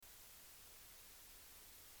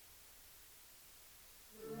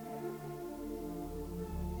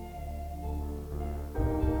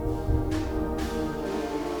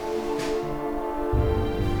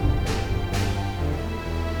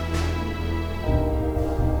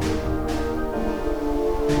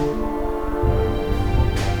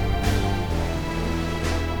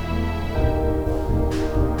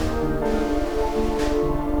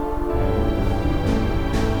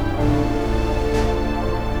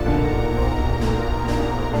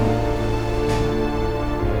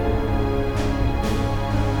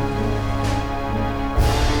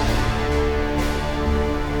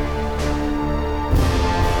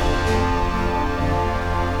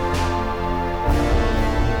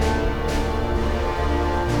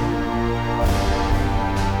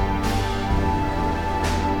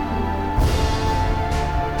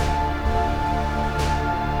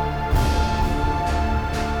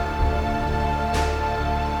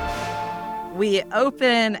We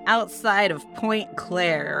open outside of Point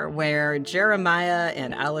Claire, where Jeremiah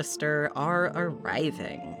and Alistair are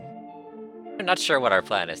arriving. I'm not sure what our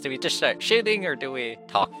plan is. Do we just start shooting or do we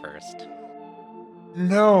talk first?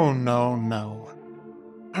 No, no, no.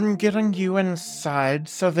 I'm getting you inside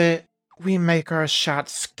so that we make our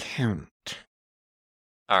shots count.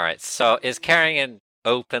 Alright, so is carrying an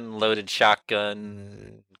open loaded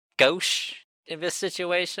shotgun gauche in this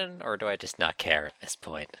situation, or do I just not care at this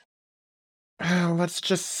point? Let's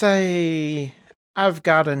just say I've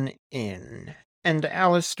got an in, and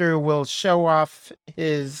Alistair will show off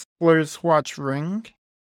his Blur's Watch ring,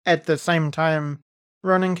 at the same time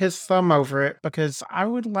running his thumb over it because I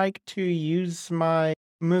would like to use my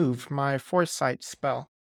foresight spell.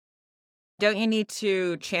 Don't you need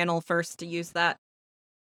to channel first to use that?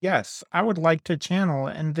 Yes, I would like to channel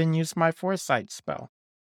and then use my foresight spell.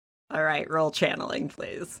 All right, roll channeling,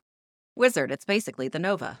 please. Wizard, it's basically the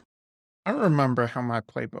Nova. I remember how my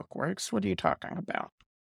playbook works. What are you talking about?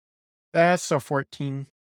 That's a 14.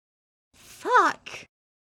 Fuck!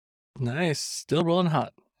 Nice. Still rolling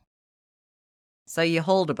hot. So you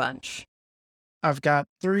hold a bunch. I've got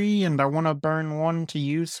 3 and I want to burn 1 to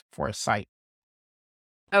use foresight.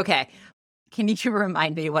 Okay. Can you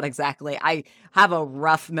remind me what exactly? I have a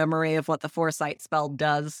rough memory of what the foresight spell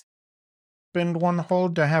does. Spend 1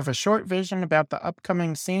 hold to have a short vision about the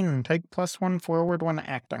upcoming scene and take +1 forward when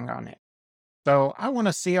acting on it. So I want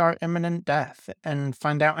to see our imminent death and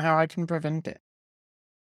find out how I can prevent it.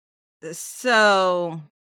 So,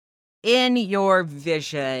 in your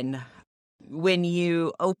vision, when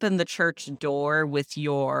you open the church door with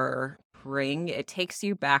your ring, it takes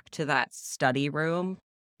you back to that study room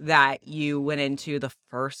that you went into the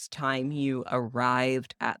first time you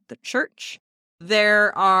arrived at the church.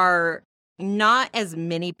 There are not as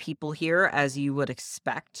many people here as you would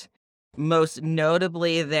expect. Most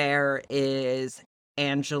notably, there is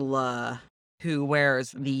Angela, who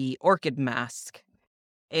wears the orchid mask.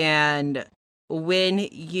 And when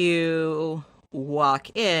you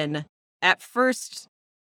walk in, at first,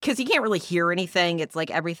 because you can't really hear anything, it's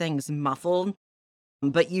like everything's muffled,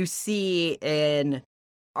 but you see an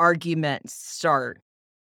argument start.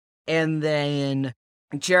 And then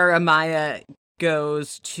Jeremiah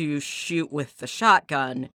goes to shoot with the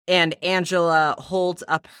shotgun, and Angela holds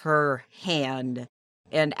up her hand.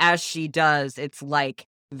 And as she does, it's like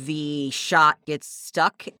the shot gets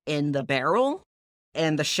stuck in the barrel,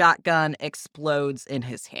 and the shotgun explodes in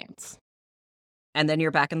his hands. And then you're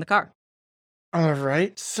back in the car.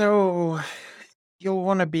 Alright, so you'll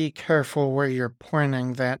want to be careful where you're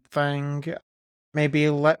pointing that thing. Maybe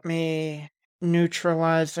let me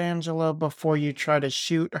neutralize Angela before you try to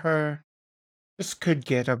shoot her. This could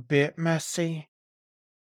get a bit messy.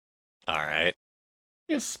 Alright.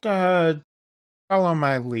 Just, follow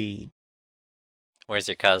my lead. Where's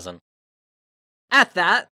your cousin? At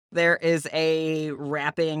that, there is a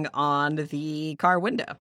rapping on the car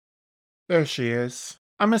window. There she is.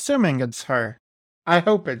 I'm assuming it's her. I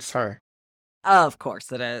hope it's her. Of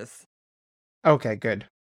course it is. Okay, good.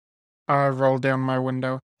 I roll down my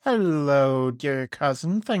window. Hello, dear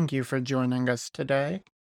cousin. Thank you for joining us today.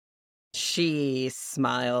 She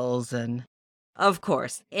smiles and, of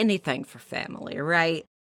course, anything for family, right?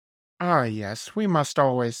 Ah, yes, we must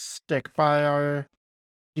always stick by our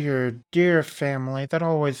dear, dear family that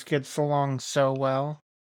always gets along so well.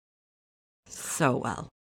 So well.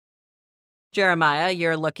 Jeremiah,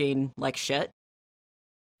 you're looking like shit.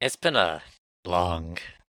 It's been a long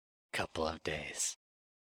couple of days.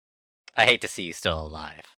 I hate to see you still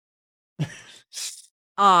alive.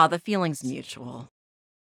 Ah, the feeling's mutual.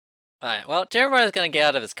 Alright, well, Jeremiah's gonna get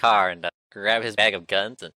out of his car and grab his bag of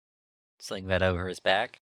guns and sling that over his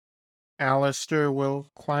back. Alistair will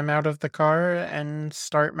climb out of the car and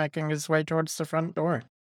start making his way towards the front door.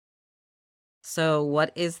 So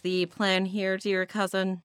what is the plan here, dear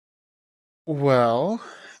cousin? Well,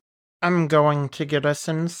 I'm going to get us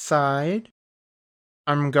inside.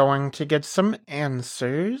 I'm going to get some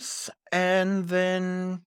answers, and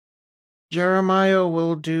then Jeremiah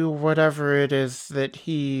will do whatever it is that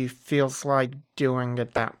he feels like doing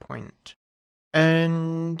at that point.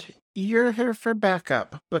 And you're here for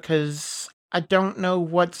backup, because I don't know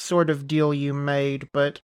what sort of deal you made,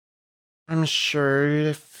 but I'm sure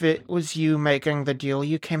if it was you making the deal,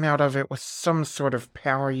 you came out of it with some sort of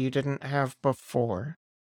power you didn't have before.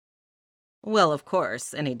 Well, of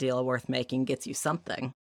course, any deal worth making gets you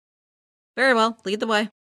something. Very well, lead the way.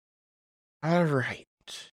 Alright.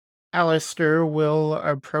 Alistair will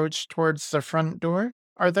approach towards the front door.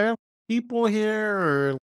 Are there people here,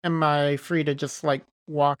 or am I free to just,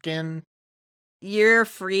 walk in? You're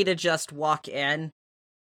free to just walk in.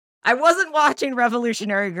 I wasn't watching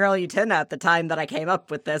Revolutionary Girl Utena at the time that I came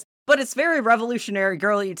up with this, but it's very Revolutionary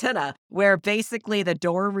Girl Utena, where basically the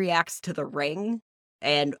door reacts to the ring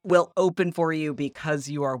and will open for you because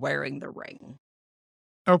you are wearing the ring.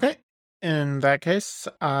 Okay. In that case,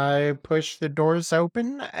 I push the doors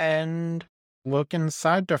open and look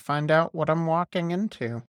inside to find out what I'm walking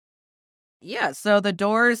into. Yeah, so the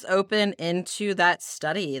doors open into that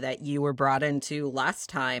study that you were brought into last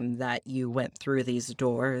time that you went through these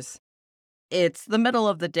doors. It's the middle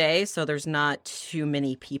of the day, so there's not too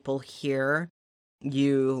many people here.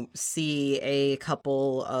 You see a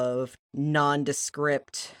couple of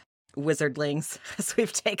nondescript wizardlings, as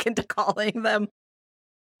we've taken to calling them.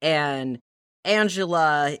 And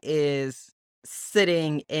Angela is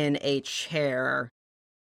sitting in a chair.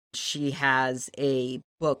 She has a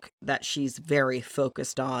book that she's very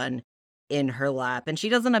focused on in her lap, and she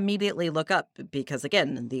doesn't immediately look up because,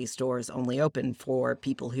 again, these doors only open for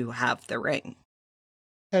people who have the ring.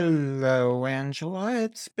 Hello, Angela.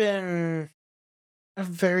 It's been a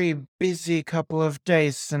very busy couple of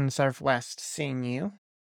days since I've last seen you.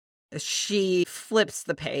 She flips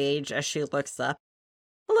the page as she looks up.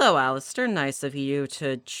 Hello, Alistair. Nice of you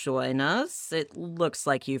to join us. It looks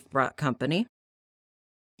like you've brought company.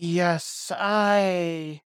 Yes,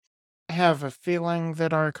 I have a feeling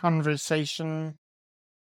that our conversation,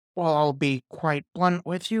 well, I'll be quite blunt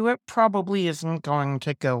with you, it probably isn't going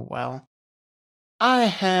to go well. I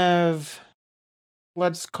have,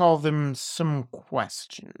 let's call them some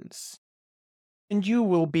questions. And you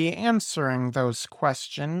will be answering those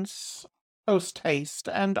questions post haste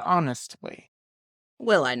and honestly.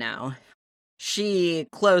 Will I now? She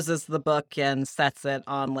closes the book and sets it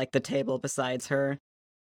on, the table besides her.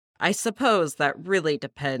 I suppose that really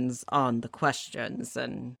depends on the questions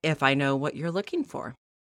and if I know what you're looking for.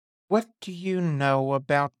 What do you know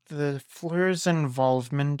about the Fleur's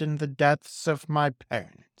involvement in the deaths of my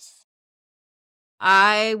parents?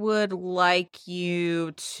 I would like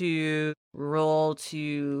you to roll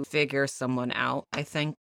to figure someone out, I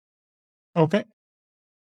think. Okay.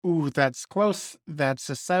 Ooh, that's close. That's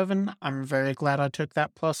a 7. I'm very glad I took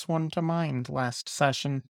that +1 to mind last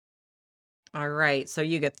session. All right, so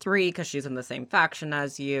you get 3 because she's in the same faction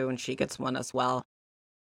as you, and she gets 1 as well.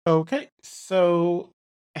 Okay, so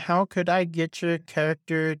how could I get your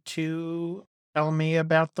character to tell me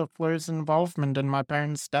about the Fleur's involvement in my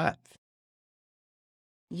parents' death?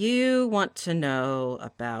 You want to know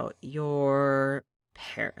about your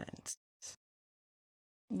parents.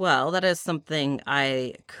 Well, that is something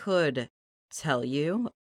I could tell you,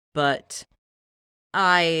 but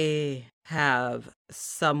I have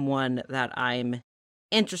someone that I'm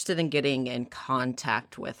interested in getting in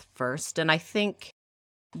contact with first, and I think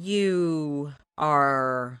you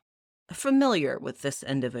are familiar with this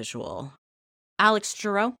individual. Alex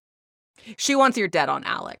Giroux? She wants your debt on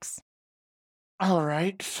Alex. All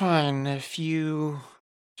right, fine. If you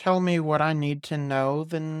tell me what I need to know,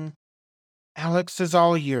 then Alex is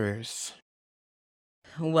all yours.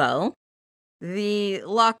 Well, the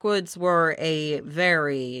Lockwoods were a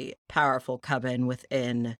very powerful coven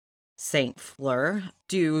within St. Fleur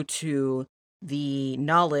due to the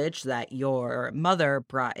knowledge that your mother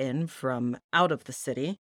brought in from out of the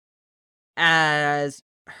city. As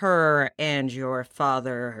her and your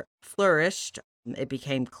father flourished, it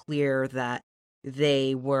became clear that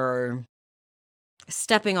they were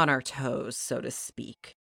stepping on our toes, so to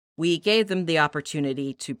speak. We gave them the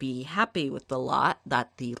opportunity to be happy with the lot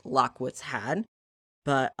that the Lockwoods had,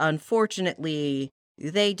 but unfortunately,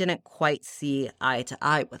 they didn't quite see eye to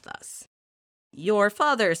eye with us. Your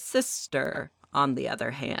father's sister, on the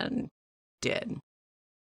other hand, did.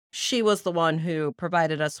 She was the one who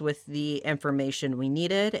provided us with the information we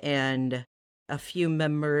needed, and a few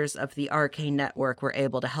members of the Arcane Network were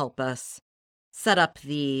able to help us set up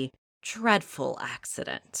the dreadful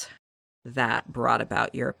accident that brought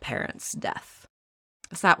about your parents' death.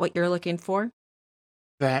 Is that what you're looking for?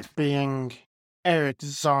 That being Eric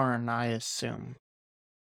Zarn, I assume.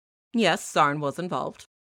 Yes, Zarn was involved.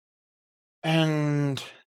 And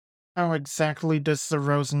how exactly does the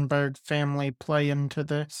Rosenberg family play into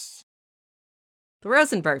this? The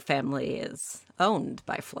Rosenberg family is owned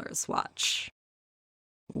by Fleur's Watch.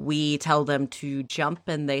 We tell them to jump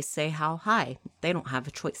and they say how high. They don't have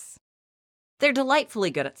a choice. They're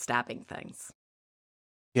delightfully good at stabbing things.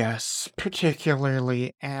 Yes,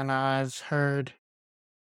 particularly Anna, I've heard.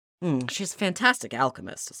 She's a fantastic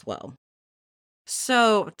alchemist as well.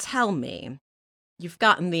 So tell me, you've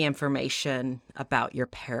gotten the information about your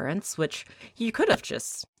parents, which you could have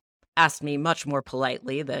just asked me much more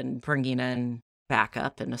politely than bringing in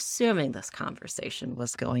backup and assuming this conversation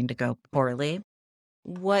was going to go poorly.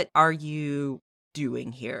 what are you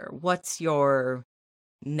doing here? What's your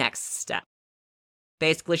next step?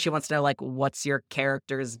 Basically, she wants to know, like, what's your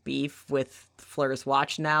character's beef with Fleur's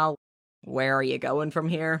watch now? Where are you going from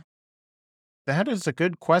here? That is a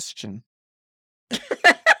good question.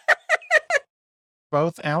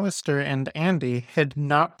 Both Alistair and Andy had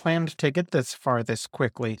not planned to get this far this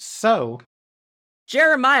quickly, so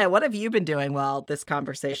Jeremiah, what have you been doing while this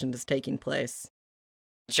conversation is taking place?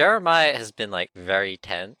 Jeremiah has been like very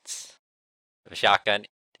tense. The shotgun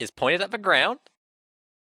is pointed at the ground,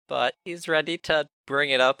 but he's ready to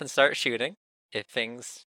bring it up and start shooting if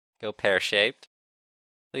things go pear-shaped.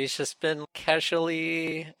 He's just been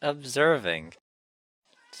casually observing.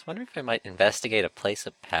 Just wondering if I might investigate a place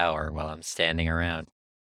of power while I'm standing around.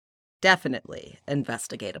 Definitely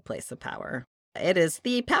investigate a place of power. It is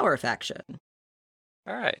the power faction.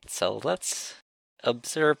 Alright, so let's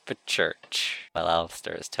observe the church while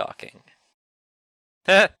Alistair is talking.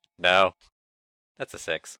 No. That's a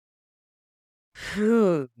 6.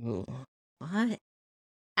 Whew. What?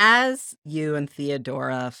 As you and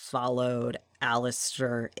Theodora followed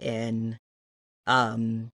Alistair in,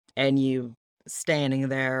 and you standing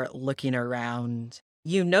there looking around,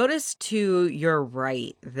 you notice to your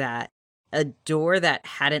right that a door that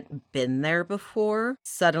hadn't been there before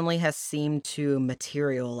suddenly has seemed to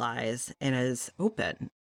materialize and is open.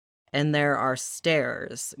 And there are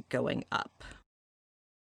stairs going up.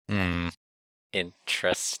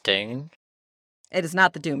 Interesting. It is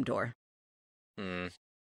not the Doom door. I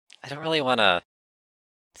don't really want to...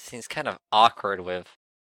 Seems kind of awkward with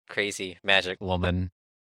crazy magic woman,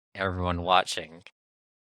 everyone watching.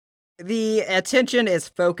 The attention is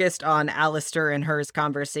focused on Alistair and her's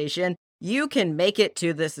conversation. You can make it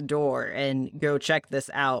to this door and go check this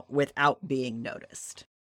out without being noticed.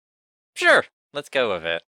 Sure, let's go with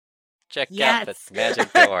it. Check out Yes. this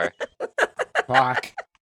magic door. fuck.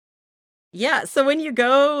 Yeah, so when you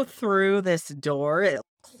go through this door, it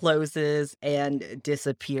closes and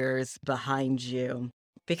disappears behind you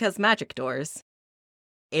because magic doors.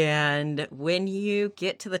 And when you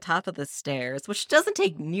get to the top of the stairs, which doesn't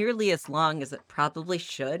take nearly as long as it probably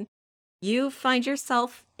should, you find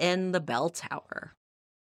yourself in the bell tower.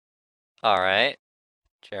 Alright.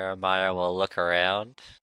 Jeremiah will look around.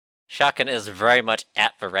 Shotgun is very much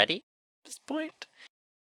at the ready at this point.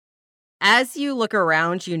 As you look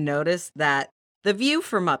around, you notice that the view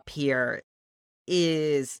from up here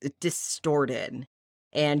is distorted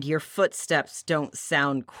and your footsteps don't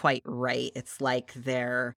sound quite right. It's like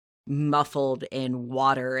they're muffled in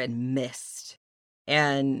water and mist.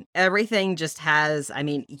 And everything just has, I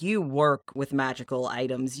mean, you work with magical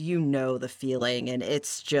items, you know the feeling, and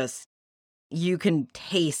it's just, you can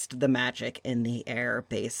taste the magic in the air,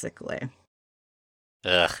 basically.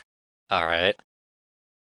 Ugh. Alright.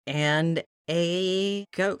 And a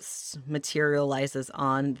ghost materializes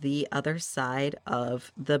on the other side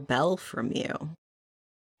of the bell from you.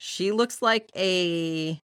 She looks like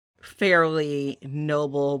a fairly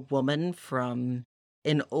noble woman from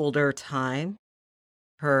an older time.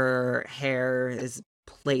 Her hair is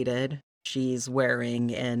plaited. She's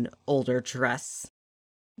wearing an older dress.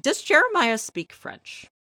 Does Jeremiah speak French?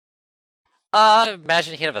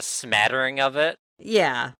 Imagine he'd have a smattering of it.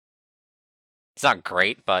 Yeah. It's not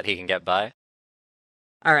great, but he can get by.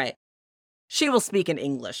 All right. She will speak in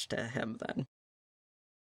English to him then.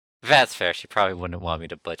 That's fair. She probably wouldn't want me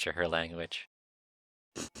to butcher her language.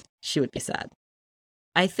 She would be sad.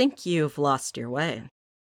 I think you've lost your way.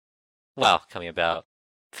 Well, coming about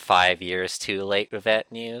 5 years too late with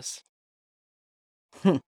that news.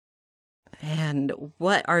 And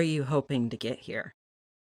what are you hoping to get here?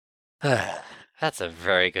 That's a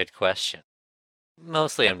very good question.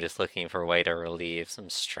 Mostly I'm just looking for a way to relieve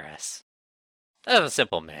some stress. I'm a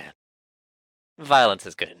simple man. Violence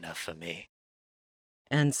is good enough for me.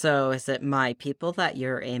 And so is it my people that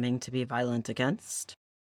you're aiming to be violent against?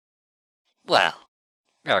 Well,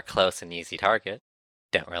 you're a close and easy target.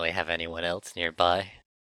 Don't really have anyone else nearby.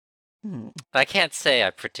 I can't say I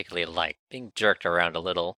particularly like being jerked around a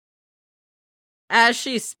little. As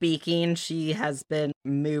she's speaking, she has been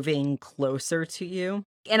moving closer to you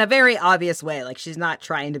in a very obvious way. Like, she's not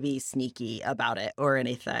trying to be sneaky about it or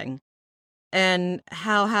anything. And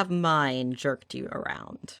how have mine jerked you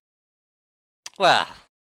around? Well,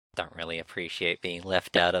 don't really appreciate being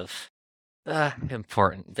left out of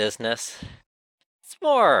important business. It's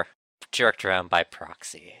more jerked around by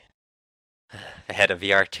proxy. The head of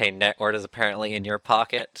the Arcane Network is apparently in your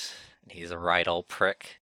pocket, and he's a right old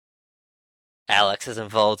prick. Alex is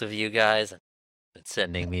involved with you guys, and been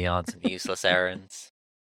sending me on some useless errands.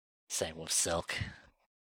 Same with Silk.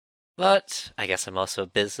 But I guess I'm also a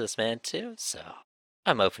businessman too, so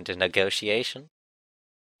I'm open to negotiation.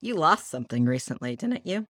 You lost something recently, didn't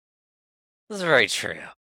you? This is very true.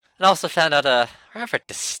 And also found out a rather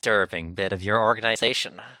disturbing bit of your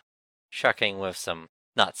organization. Shucking with some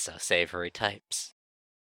not-so-savory types.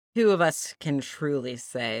 Who of us can truly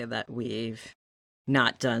say that we've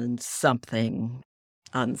not done something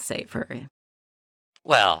unsavory?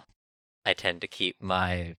 Well, I tend to keep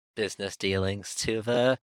my business dealings to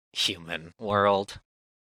the human world.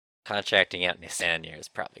 Contracting out Nisanya is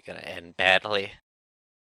probably going to end badly.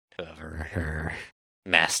 Whoever her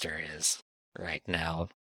master is right now,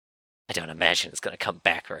 I don't imagine it's going to come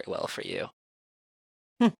back very well for you.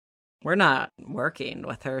 We're not working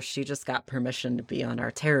with her. She just got permission to be on our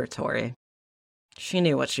territory. She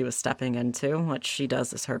knew what she was stepping into. What she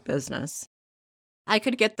does is her business. I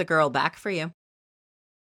could get the girl back for you.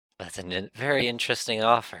 That's a very interesting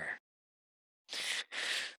offer.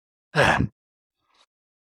 And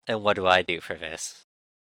what do I do for this?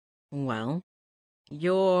 Well,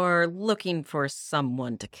 you're looking for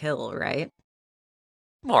someone to kill, right?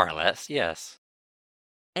 More or less, yes.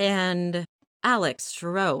 And Alex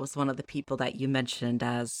Giroux was one of the people that you mentioned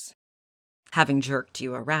as having jerked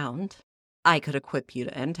you around. I could equip you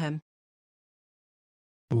to end him.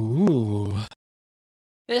 Ooh.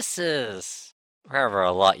 This is rather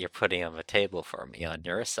a lot you're putting on the table for me on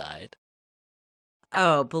your side.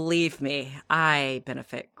 Oh, believe me, I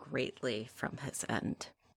benefit greatly from his end.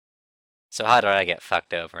 So how do I get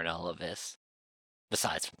fucked over in all of this?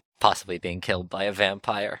 Besides possibly being killed by a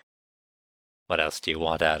vampire. What else do you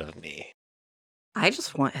want out of me? I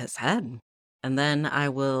just want his head. And then I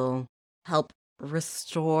will help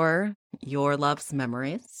restore your love's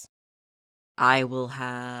memories. I will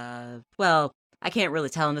have, well, I can't really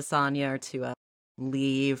tell Nasanya to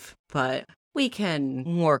leave, but we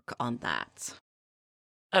can work on that.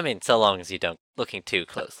 I mean, so long as you don't looking too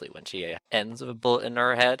closely when she ends with a bullet in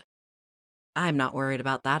her head. I'm not worried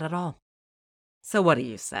about that at all. So what do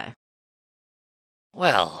you say?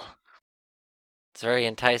 Well, it's a very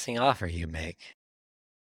enticing offer you make.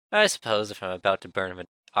 I suppose if I'm about to burn an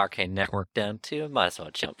arcane network down too, I might as well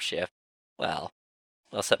jump ship. Well,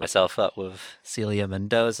 I'll set myself up with Celia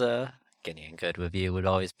Mendoza. Getting in good with you would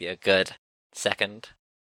always be a good second.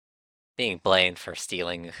 Being blamed for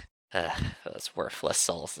stealing those worthless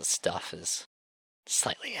souls and stuff is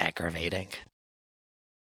slightly aggravating.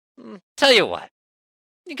 Tell you what,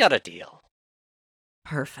 you got a deal.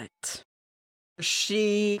 Perfect.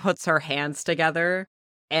 She puts her hands together,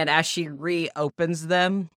 and as she reopens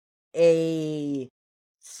them, a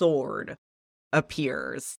sword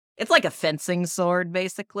appears. It's like a fencing sword,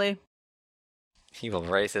 basically. He will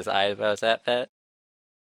raise his eyebrows at that.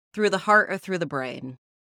 Through the heart or through the brain?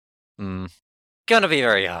 Gonna be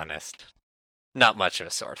very honest. Not much of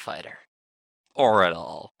a sword fighter. Or at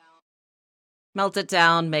all. Melt it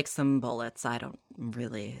down, make some bullets. I don't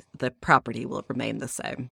really... The property will remain the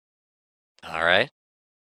same. Alright.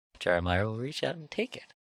 Jeremiah will reach out and take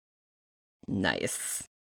it. Nice.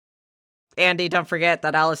 Andy, don't forget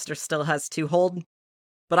that Alistair still has 2 hold.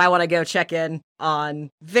 But I want to go check in on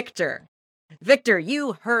Victor. Victor,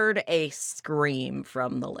 you heard a scream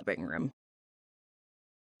from the living room.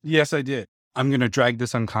 Yes, I did. I'm going to drag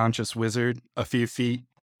this unconscious wizard a few feet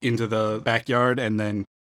into the backyard and then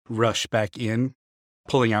rush back in,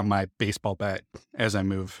 pulling out my baseball bat as I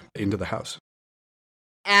move into the house.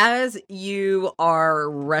 As you are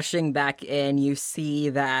rushing back in, you see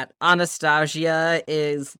that Anastasia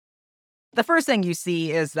is... The first thing you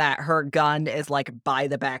see is that her gun is like by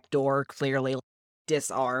the back door, clearly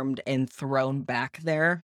disarmed and thrown back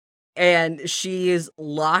there. And she is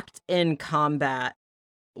locked in combat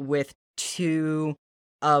with 2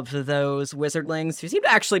 of those wizardlings who seem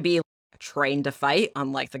to actually be trained to fight,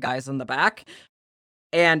 unlike the guys in the back.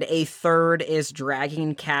 And a third is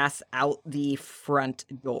dragging Cass out the front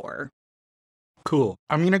door. Cool.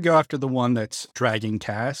 I'm going to go after the one that's dragging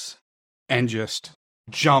Cass and just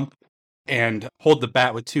jump and hold the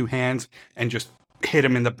bat with 2 hands and just hit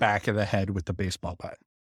him in the back of the head with the baseball bat.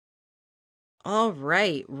 All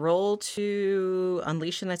right, roll to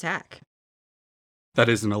unleash an attack. That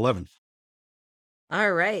is an 11.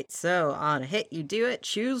 All right, so on a hit, you do it.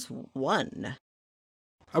 Choose 1.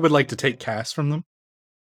 I would like to take Cass from them.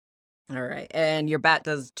 All right, and your bat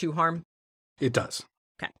does 2 harm? It does.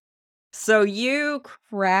 Okay. So you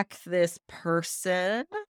crack this person,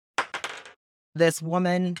 this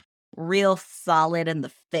woman, real solid in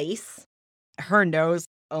the face. Her nose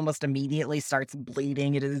almost immediately starts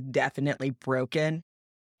bleeding. It is definitely broken.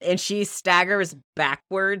 And she staggers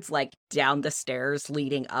backwards, like down the stairs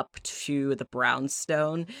leading up to the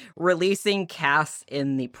brownstone, releasing Cass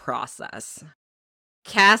in the process.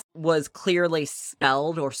 Cass was clearly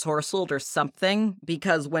spelled or sorcelled or something,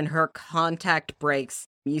 because when her contact breaks,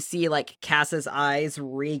 you see like Cass's eyes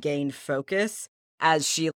regain focus as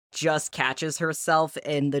she just catches herself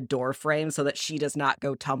in the door frame so that she does not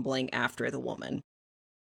go tumbling after the woman.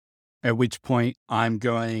 At which point I'm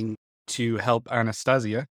going to help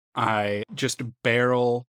Anastasia. I just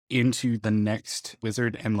barrel into the next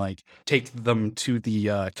wizard and like take them to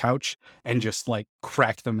the couch and just like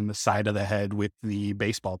crack them in the side of the head with the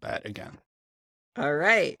baseball bat again. All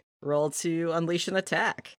right, roll to unleash an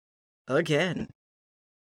attack. Again.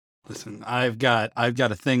 Listen, I've got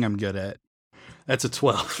a thing I'm good at. That's a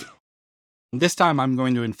 12. This time I'm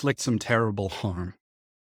going to inflict some terrible harm.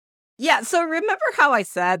 Yeah, so remember how I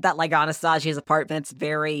said that like Anastasia's apartment's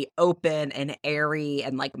very open and airy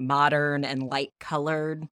and like modern and light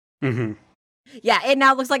colored? Mm-hmm. Yeah, it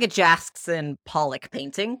now looks like a Jackson Pollock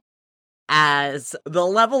painting, as the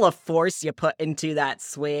level of force you put into that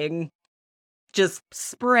swing, just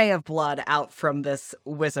spray of blood out from this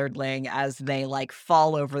wizardling as they like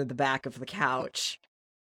fall over the back of the couch,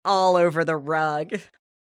 all over the rug,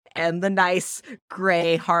 and the nice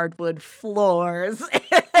gray hardwood floors.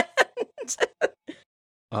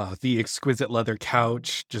 The exquisite leather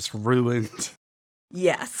couch just ruined.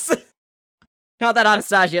 Yes. Not that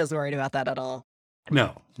Anastasia is worried about that at all.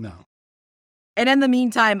 No. And in the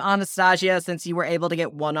meantime, Anastasia, since you were able to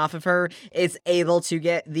get one off of her, is able to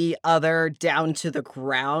get the other down to the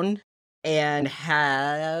ground and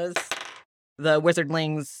has the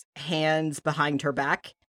wizardling's hands behind her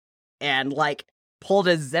back and like pulled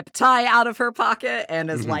a zip tie out of her pocket and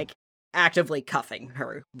is like actively cuffing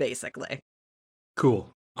her, basically.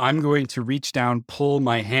 Cool. I'm going to reach down, pull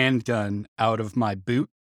my handgun out of my boot,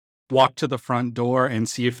 walk to the front door, and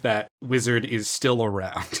see if that wizard is still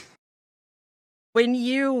around. When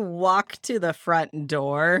you walk to the front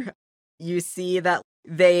door, you see that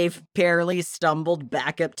they've barely stumbled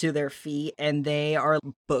back up to their feet and they are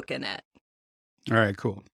booking it. All right,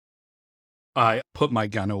 cool. I put my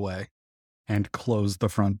gun away and close the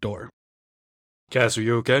front door. Cass, are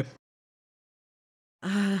you okay?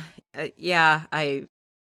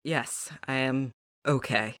 Yes, I am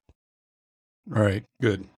okay. All right,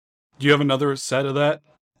 good. Do you have another set of that?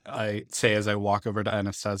 I say as I walk over to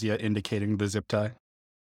Anastasia, indicating the zip tie.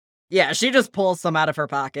 Yeah, she just pulls some out of her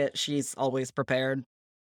pocket. She's always prepared.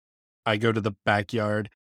 I go to the backyard,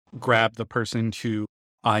 grab the person who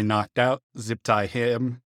I knocked out, zip tie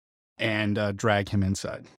him, and drag him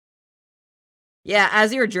inside. Yeah,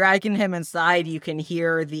 as you're dragging him inside, you can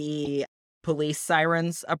hear the police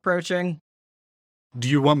sirens approaching. Do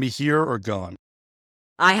you want me here or gone?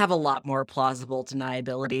 I have a lot more plausible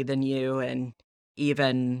deniability than you, and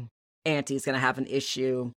even Auntie's gonna have an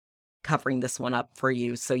issue covering this one up for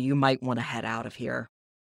you, so you might want to head out of here.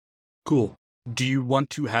 Cool. Do you want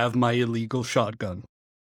to have my illegal shotgun?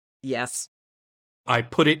 Yes. I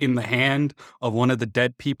put it in the hand of one of the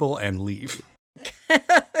dead people and leave.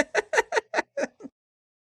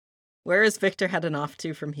 Where is Victor heading off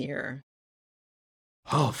to from here?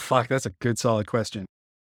 Oh, fuck, that's a good solid question.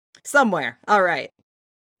 Somewhere. All right.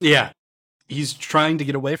 Yeah. He's trying to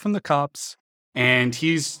get away from the cops, and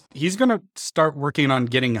he's gonna start working on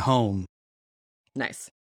getting home. Nice.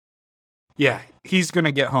 Yeah, he's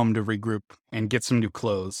gonna get home to regroup and get some new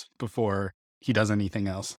clothes before he does anything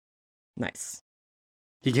else. Nice.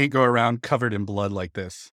 He can't go around covered in blood like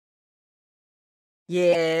this.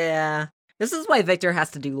 Yeah. This is why Victor has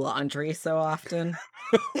to do laundry so often.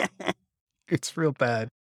 It's real bad.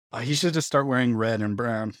 He should just start wearing red and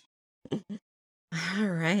brown. All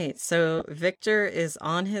right. So Victor is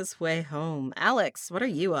on his way home. Alex, what are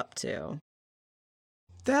you up to?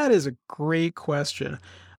 That is a great question.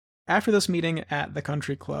 After this meeting at the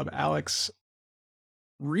country club, Alex,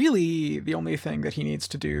 really the only thing that he needs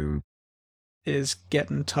to do is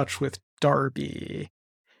get in touch with Darby,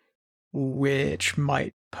 which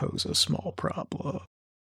might pose a small problem.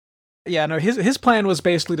 Yeah, no, his plan was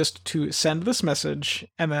basically just to send this message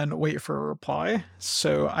and then wait for a reply.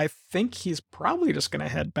 So I think he's probably just going to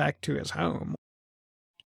head back to his home.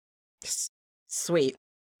 Sweet.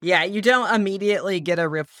 Yeah, you don't immediately get a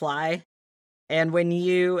reply. And when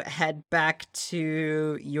you head back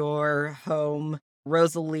to your home,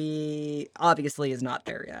 Rosalie obviously is not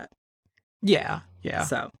there yet. Yeah.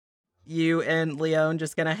 So you and Leon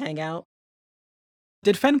just gonna hang out?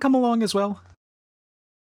 Did Fen come along as well?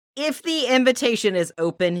 If the invitation is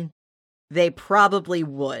open, they probably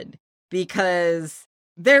would, because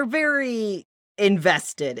they're very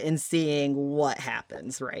invested in seeing what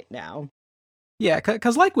happens right now. Yeah,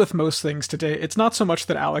 because like with most things today, it's not so much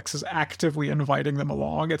that Alex is actively inviting them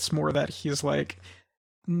along, it's more that he's like,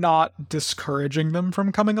 not discouraging them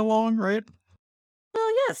from coming along, right?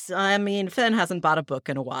 Well, yes. I mean, Finn hasn't bought a book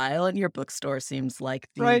in a while, and your bookstore seems like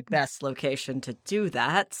the Right. best location to do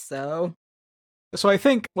that, so... So I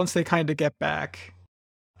think once they kind of get back,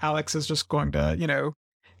 Alex is just going to,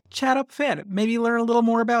 chat up Finn, maybe learn a little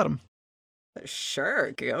more about him.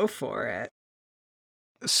 Sure, go for it.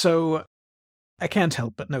 So I can't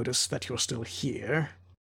help but notice that you're still here.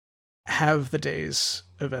 Have the day's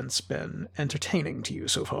events been entertaining to you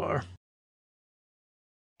so far?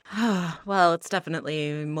 Well, it's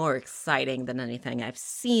definitely more exciting than anything I've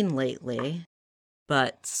seen lately,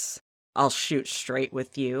 but I'll shoot straight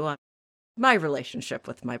with you. My relationship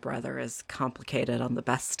with my brother is complicated on the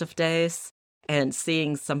best of days, and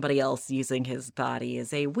seeing somebody else using his body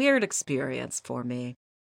is a weird experience for me.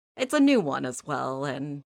 It's a new one as well,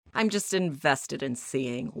 and I'm just invested in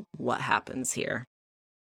seeing what happens here.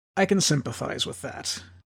 I can sympathize with that.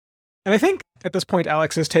 And I think at this point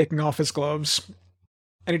Alex is taking off his gloves,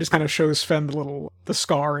 and he just kind of shows Finn the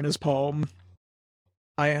scar in his palm.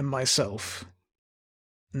 I am myself.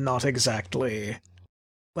 Not exactly.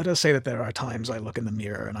 Let us say that there are times I look in the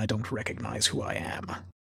mirror and I don't recognize who I am.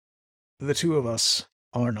 The two of us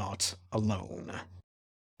are not alone.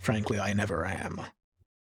 Frankly, I never am.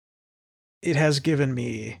 It has given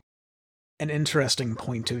me an interesting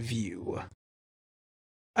point of view.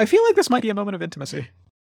 I feel like this might be a moment of intimacy.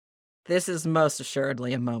 This is most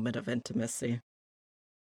assuredly a moment of intimacy.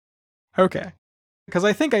 Okay. Because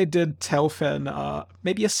I think I did tell Finn,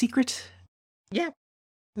 maybe a secret? Yeah.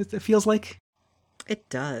 It feels like. It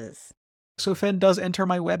does. So Finn does enter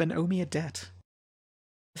my web and owe me a debt.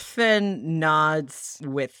 Finn nods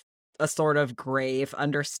with a sort of grave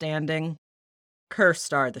understanding.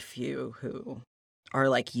 Cursed are the few who are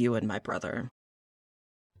like you and my brother.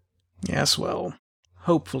 Yes, well,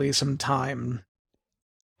 hopefully some time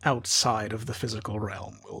outside of the physical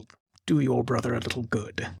realm will do your brother a little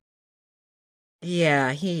good.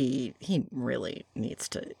 Yeah, he really needs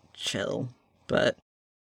to chill, but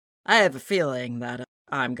I have a feeling that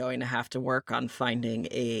I'm going to have to work on finding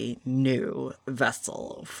a new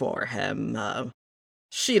vessel for him.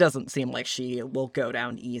 She doesn't seem like she will go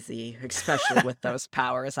down easy, especially with those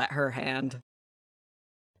powers at her hand.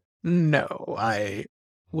 No, I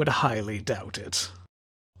would highly doubt it.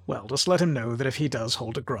 Well, just let him know that if he does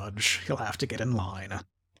hold a grudge, he'll have to get in line.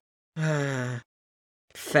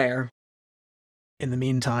 Fair. In the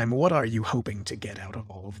meantime, what are you hoping to get out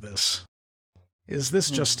of all of this? Is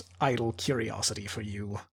this just idle curiosity for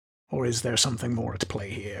you, or is there something more at play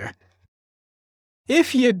here?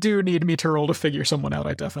 If you do need me to roll to figure someone out,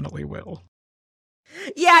 I definitely will.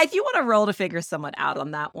 Yeah, if you want to roll to figure someone out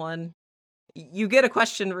on that one, you get a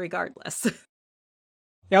question regardless.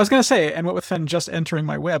 Yeah, I was going to say, and what with Finn just entering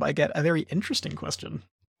my web, I get a very interesting question.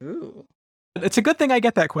 Ooh. It's a good thing I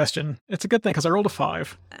get that question. It's a good thing, because I rolled a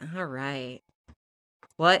 5. All right.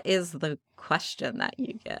 What is the question that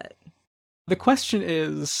you get? The question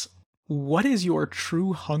is, what is your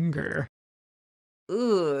true hunger?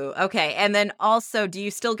 Ooh, okay. And then also, do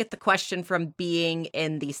you still get the question from being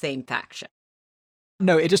in the same faction?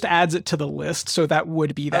 No, it just adds it to the list, so that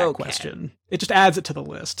would be that question. It just adds it to the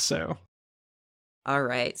list, so. All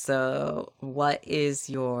right, so what is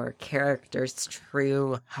your character's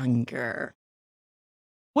true hunger?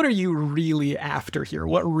 What are you really after here?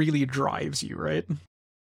 What really drives you, right?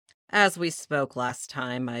 As we spoke last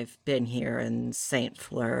time, I've been here in St.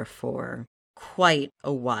 Fleur for quite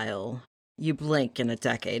a while. You blink and a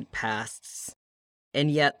decade passes. And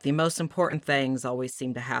yet the most important things always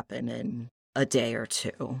seem to happen in a day or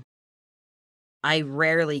two. I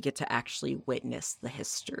rarely get to actually witness the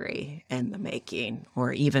history and the making,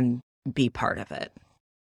 or even be part of it.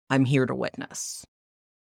 I'm here to witness.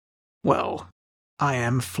 Well, I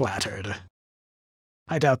am flattered.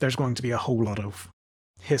 I doubt there's going to be a whole lot of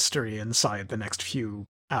history inside the next few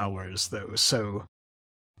hours, though, so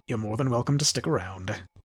you're more than welcome to stick around.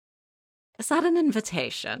 Is that an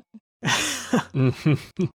invitation?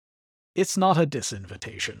 It's not a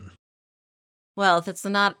disinvitation. Well, if it's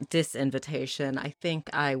not disinvitation, I think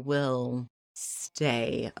I will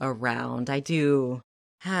stay around. I do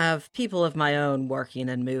have people of my own working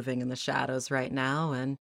and moving in the shadows right now,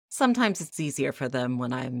 and sometimes it's easier for them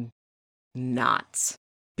when I'm not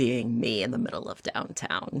being me in the middle of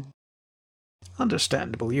downtown.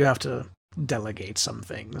 Understandable. You have to delegate some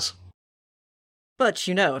things. But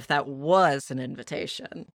if that was an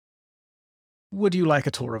invitation. Would you like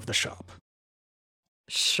a tour of the shop?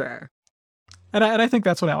 Sure. And I think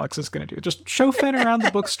that's what Alex is going to do. Just show Finn around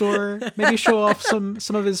the bookstore, maybe show off some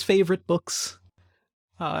of his favorite books.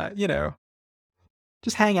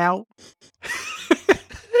 Just hang out.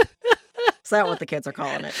 that what the kids are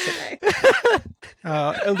calling it today?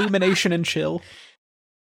 Illumination and chill.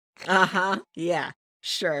 Yeah,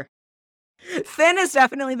 sure. Finn is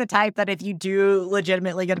definitely the type that if you do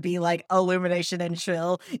legitimately going to be like illumination and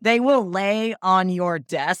chill, they will lay on your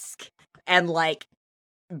desk and like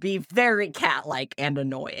be very cat-like and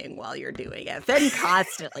annoying while you're doing it. Finn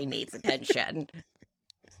constantly needs attention.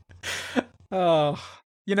 Oh,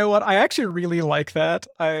 you know what? I actually really like that.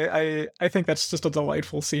 I think that's just a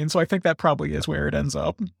delightful scene. So I think that probably is where it ends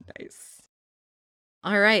up. Nice.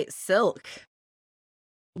 All right, Silk.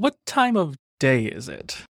 What time of day is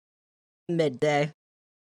it? Midday.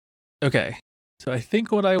 Okay. So I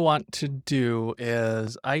think what I want to do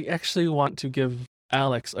is I actually want to give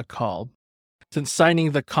Alex a call. Since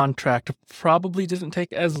signing the contract probably didn't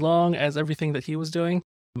take as long as everything that he was doing,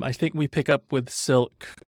 I think we pick up with Silk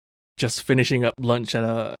just finishing up lunch at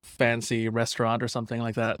a fancy restaurant or something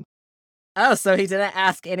like that. Oh, so he didn't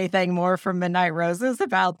ask anything more from Midnight Roses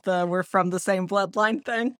about the we're from the same bloodline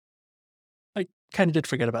thing? I kind of did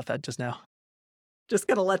forget about that just now. Just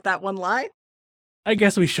gonna let that one lie? I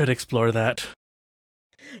guess we should explore that.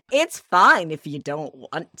 It's fine if you don't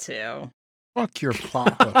want to. Fuck your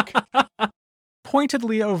plot hook.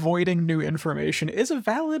 Pointedly avoiding new information is a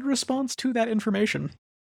valid response to that information.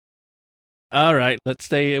 All right, let's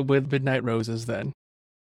stay with Midnight Roses then.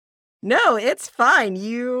 No, it's fine.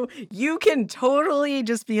 You can totally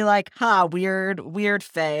just be like, weird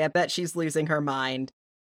Faye. I bet she's losing her mind.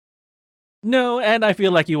 No, and I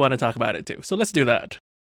feel like you want to talk about it too, so let's do that.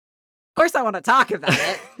 Of course I want to talk about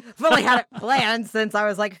it. I've only had it planned since I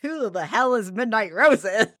was like, who the hell is Midnight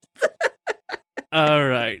Roses? All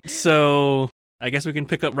right, so I guess we can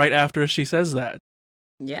pick up right after she says that.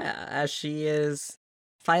 Yeah, as she is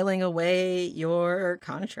filing away your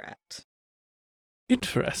contract.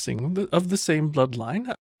 Interesting. Of the same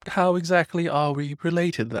bloodline. How exactly are we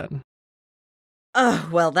related then? Oh,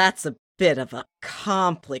 well, that's a bit of a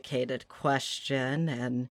complicated question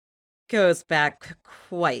and goes back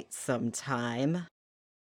quite some time.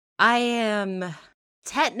 I am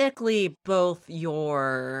technically both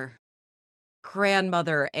your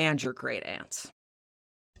grandmother and your great aunt.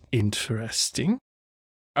 Interesting.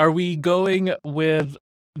 Are we going with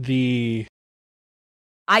the...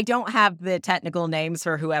 I don't have the technical names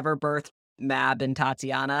for whoever birthed Mab and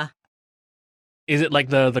Tatiana. Is it like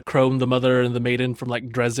the crone, the mother, and the maiden from like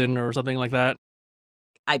Dresden or something like that?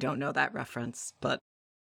 I don't know that reference, but...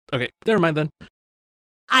 Okay, never mind then.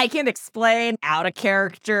 I can explain out of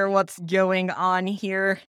character what's going on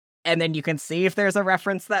here, and then you can see if there's a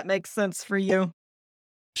reference that makes sense for you.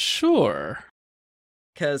 Sure.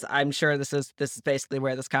 Because I'm sure this is basically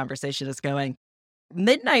where this conversation is going.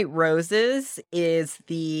 Midnight Roses is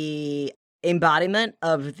the embodiment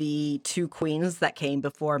of the two queens that came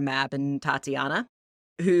before Mab and Tatiana,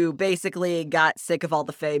 who basically got sick of all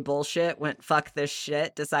the Fae bullshit, went fuck this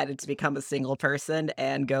shit, decided to become a single person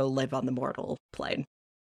and go live on the mortal plane.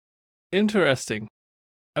 Interesting.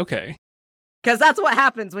 Okay. Because that's what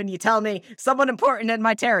happens when you tell me someone important in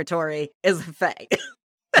my territory is a Fae.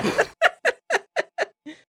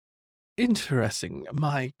 Interesting.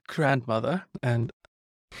 My grandmother and...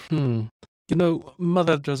 You know,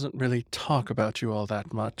 Mother doesn't really talk about you all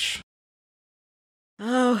that much.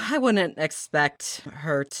 Oh, I wouldn't expect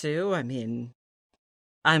her to. I mean,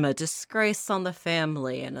 I'm a disgrace on the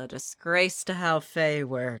family and a disgrace to how Fae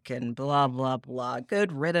work and blah, blah, blah.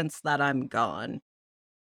 Good riddance that I'm gone.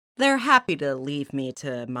 They're happy to leave me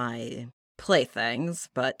to my playthings,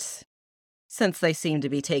 but since they seem to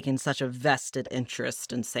be taking such a vested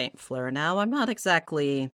interest in St. Fleur now, I'm not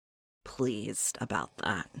exactly pleased about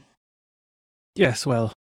that. Yes,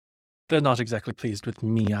 well, they're not exactly pleased with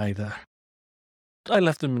me either. I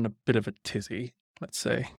left them in a bit of a tizzy, let's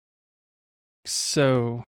say.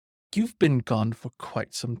 So, you've been gone for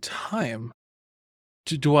quite some time.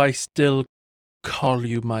 Do I still call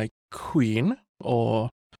you my queen, or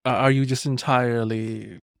are you just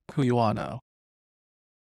entirely who you are now?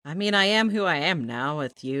 I mean, I am who I am now.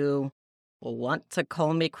 If you want to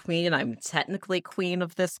call me queen, I'm technically queen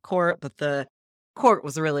of this court, but the court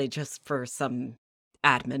was really just for some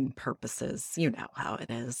admin purposes. You know how it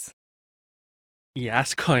is.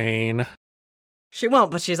 Yes, queen. She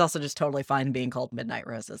won't, but she's also just totally fine being called Midnight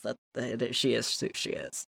Roses. That she is who she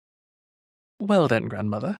is. Well then,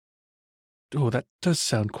 grandmother. Oh, that does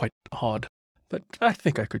sound quite odd, but I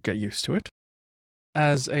think I could get used to it.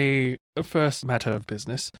 As a first matter of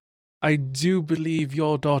business, I do believe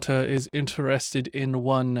your daughter is interested in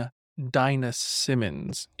one Dinah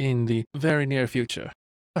Simmons in the very near future.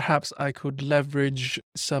 Perhaps I could leverage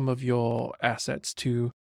some of your assets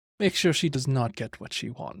to make sure she does not get what she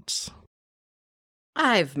wants.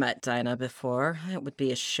 I've met Dinah before. It would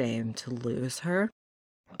be a shame to lose her.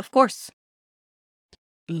 Of course.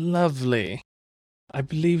 Lovely. I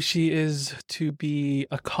believe she is to be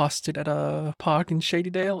accosted at a park in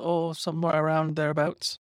Shadydale or somewhere around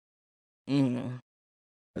thereabouts. Mm.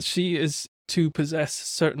 She is to possess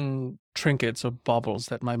certain trinkets or baubles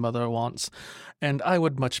that my mother wants, and I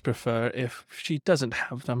would much prefer if she doesn't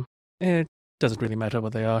have them. It doesn't really matter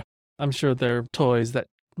what they are. I'm sure they're toys that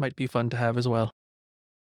might be fun to have as well.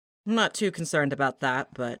 I'm not too concerned about that,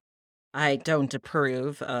 but I don't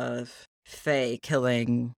approve of Fae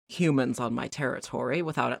killing humans on my territory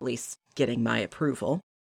without at least getting my approval.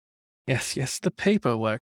 Yes, the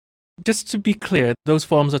paperwork. Just to be clear, those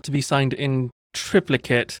forms are to be signed in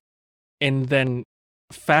triplicate and then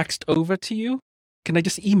faxed over to you? Can I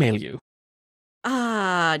just email you?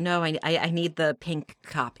 No, I need the pink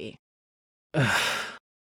copy.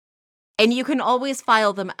 And you can always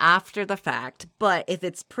file them after the fact, but if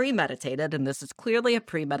it's premeditated, and this is clearly a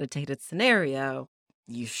premeditated scenario,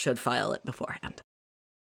 you should file it beforehand.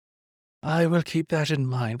 I will keep that in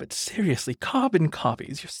mind, but seriously, carbon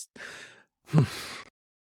copies,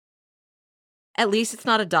 At least it's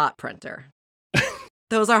not a dot printer.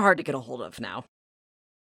 Those are hard to get a hold of now.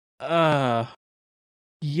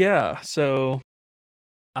 Yeah, so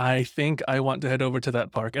I think I want to head over to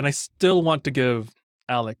that park, and I still want to give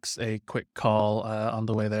Alex a quick call on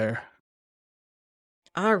the way there.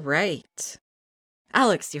 All right.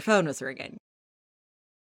 Alex, your phone was ringing.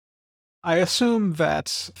 I assume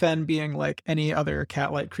that Fen being like any other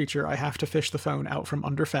cat-like creature, I have to fish the phone out from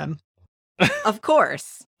under Fen. Of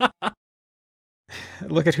course.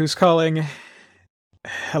 Look at who's calling.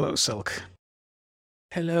 Hello, Silk.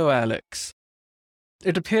 Hello, Alex.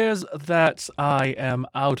 It appears that I am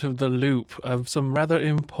out of the loop of some rather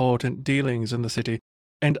important dealings in the city,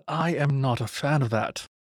 and I am not a fan of that.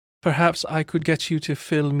 Perhaps I could get you to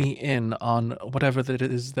fill me in on whatever that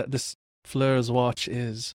it is that this Fleur's Watch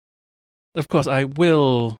is. Of course, I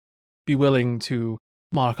will be willing to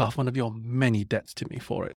mark off one of your many debts to me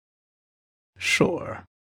for it. Sure.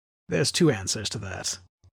 There's two answers to that.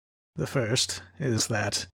 The first is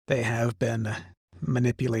that they have been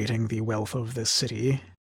manipulating the wealth of this city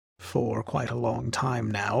for quite a long time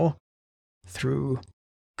now through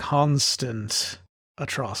constant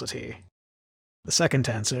atrocity. The second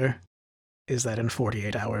answer is that in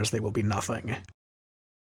 48 hours they will be nothing.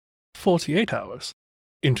 48 hours?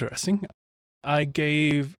 Interesting. I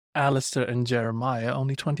gave Alistair and Jeremiah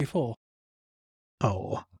only 24.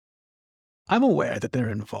 Oh. I'm aware that they're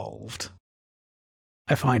involved.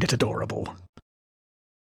 I find it adorable.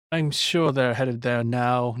 I'm sure they're headed there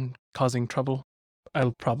now and causing trouble.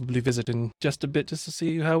 I'll probably visit in just a bit just to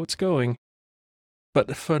see how it's going.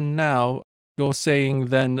 But for now, you're saying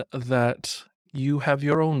then that you have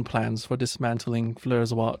your own plans for dismantling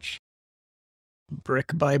Fleur's Watch.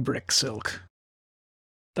 Brick by brick, Silk.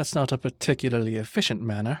 That's not a particularly efficient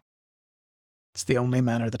manner. It's the only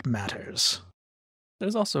manner that matters.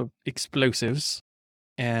 There's also explosives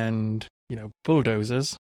and,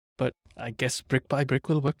 bulldozers, but I guess brick by brick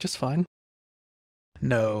will work just fine.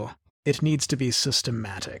 No, it needs to be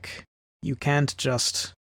systematic. You can't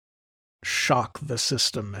just shock the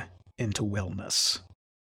system into wellness.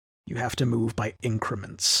 You have to move by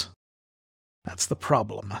increments. That's the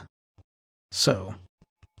problem. So,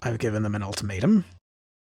 I've given them an ultimatum.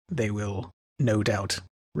 They will, no doubt,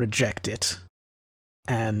 reject it.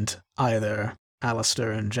 And either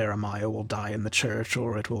Alistair and Jeremiah will die in the church,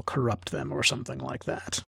 or it will corrupt them, or something like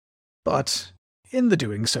that. But in the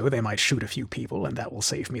doing so, they might shoot a few people, and that will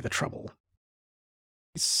save me the trouble.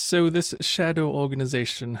 So this shadow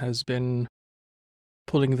organization has been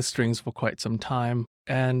pulling the strings for quite some time,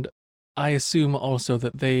 and I assume also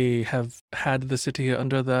that they have had the city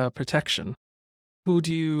under their protection. Who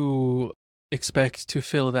do you expect to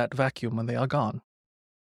fill that vacuum when they are gone?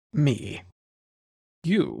 Me.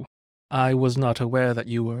 You? I was not aware that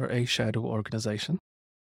you were a shadow organization.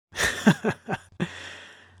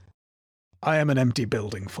 I am an empty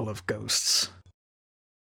building full of ghosts.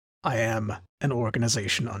 I am an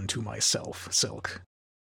organization unto myself, Silk,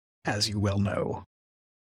 as you well know.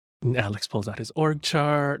 Alex pulls out his org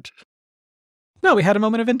chart. No, we had a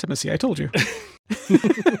moment of intimacy, I told you.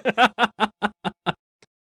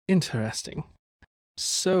 Interesting.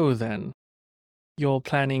 So then, you're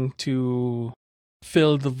planning to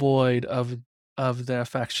fill the void of their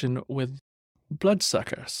faction with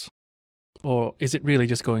bloodsuckers? Or is it really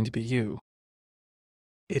just going to be you?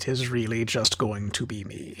 It is really just going to be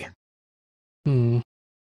me.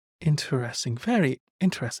 Interesting. Very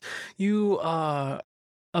interesting. You are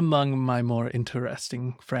among my more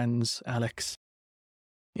interesting friends, Alex.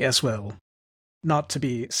 Yes, well, not to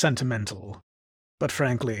be sentimental, but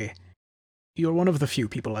frankly, you're one of the few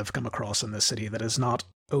people I've come across in this city that is not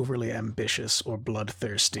overly ambitious or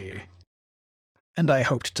bloodthirsty. And I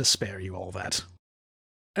hoped to spare you all that.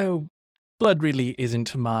 Oh, blood really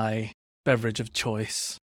isn't my beverage of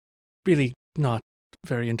choice. Really not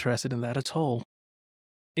very interested in that at all.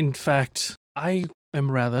 In fact, I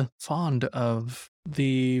am rather fond of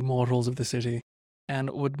the mortals of the city, and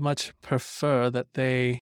would much prefer that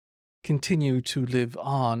they continue to live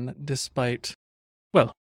on despite,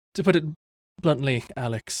 well, to put it bluntly,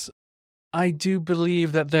 Alex, I do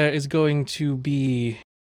believe that there is going to be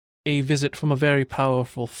a visit from a very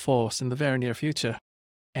powerful force in the very near future.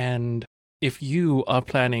 And if you are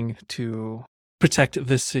planning to protect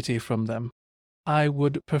this city from them, I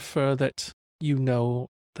would prefer that you know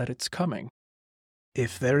that it's coming.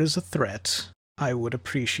 If there is a threat, I would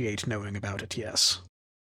appreciate knowing about it, yes.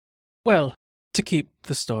 Well, to keep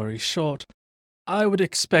the story short, I would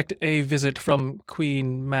expect a visit from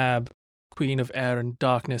Queen Mab, Queen of Air and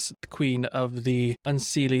Darkness, the Queen of the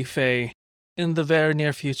Unseelie Fae, in the very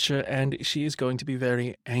near future, and she is going to be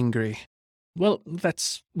very angry. Well,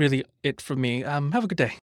 that's really it from me. Have a good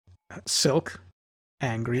day. Silk?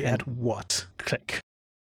 Angry at what? Click.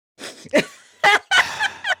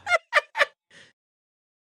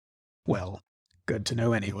 Well, good to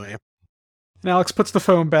know anyway. And Alex puts the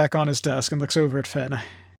phone back on his desk and looks over at Finn.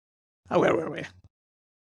 Oh, where were we?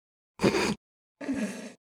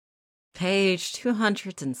 Page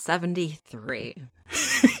 273.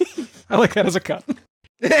 I like that as a cut.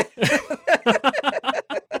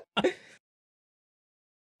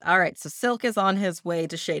 All right, so Silk is on his way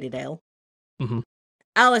to Shadydale. Mhm.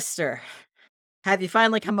 Alistair, have you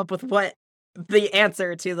finally come up with what the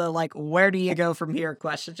answer to the, where do you go from here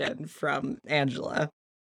question from Angela?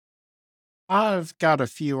 I've got a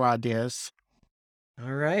few ideas.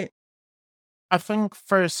 All right. I think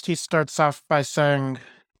first he starts off by saying,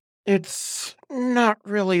 it's not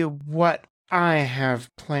really what I have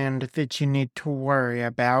planned that you need to worry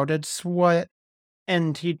about. It's what...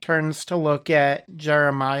 And he turns to look at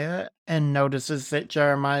Jeremiah and notices that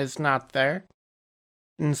Jeremiah's not there.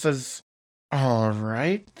 And says, all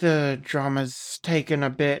right, the drama's taken a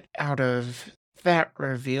bit out of that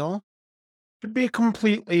reveal. To be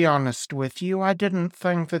completely honest with you, I didn't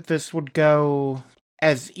think that this would go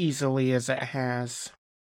as easily as it has.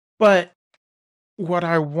 But what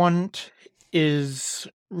I want is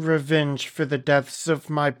revenge for the deaths of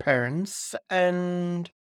my parents, and,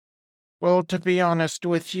 well, to be honest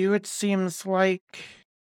with you, it seems like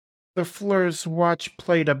the Fleur's watch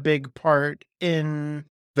played a big part in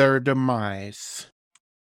their demise.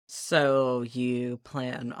 So you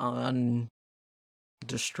plan on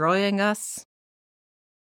destroying us?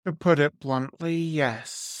 To put it bluntly,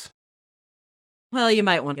 yes. Well, you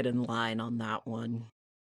might want to get in line on that one.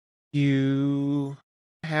 You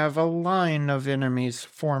have a line of enemies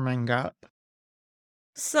forming up.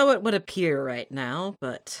 So it would appear right now,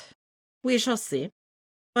 but we shall see.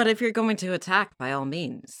 But if you're going to attack, by all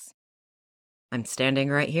means. I'm standing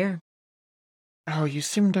right here. Oh, you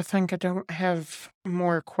seem to think I don't have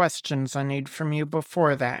more questions I need from you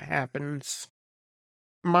before that happens.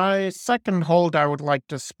 My second hold I would like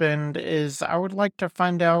to spend is I would like to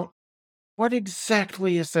find out what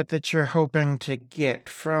exactly is it that you're hoping to get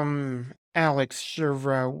from Alex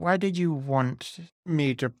Giroux. Why did you want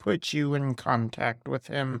me to put you in contact with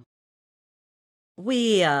him?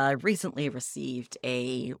 We recently received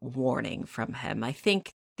a warning from him. I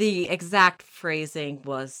think the exact phrasing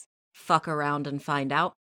was fuck around and find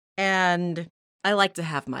out. And I like to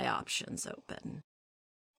have my options open.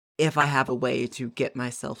 If I have a way to get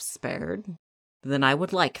myself spared, then I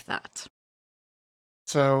would like that.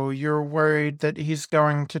 So you're worried that he's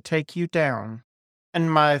going to take you down?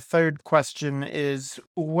 And my third question is,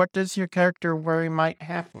 what does your character worry might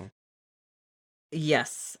happen?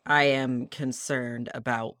 Yes, I am concerned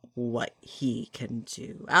about what he can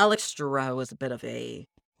do. Alex Giroux is a bit of a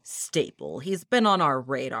staple. He's been on our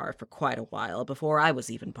radar for quite a while, before I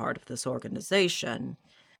was even part of this organization.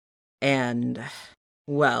 And,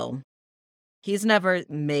 well, he's never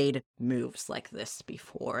made moves like this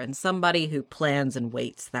before, and somebody who plans and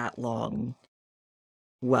waits that long,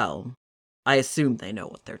 well, I assume they know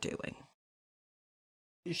what they're doing.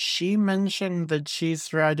 She mentioned that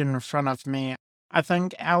she's right in front of me. I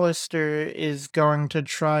think Alistair is going to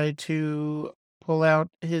try to pull out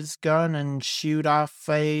his gun and shoot off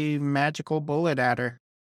a magical bullet at her.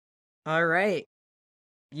 All right.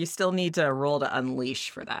 You still need to roll to unleash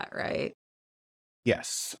for that, right?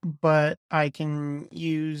 Yes, but I can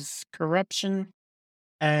use corruption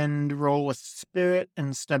and roll with spirit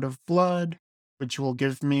instead of blood. which will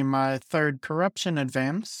give me my 3rd corruption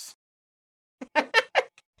advance.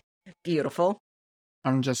 Beautiful.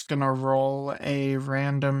 I'm just gonna roll a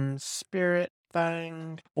random spirit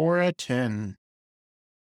thing for a 10.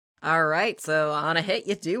 All right, so on a hit,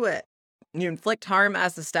 you do it. You inflict harm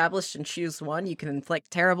as established and choose one. You can inflict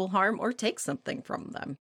terrible harm or take something from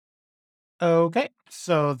them. Okay,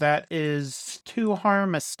 so that is 2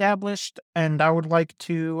 harm established, and I would like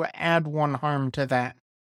to add 1 harm to that,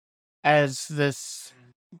 as this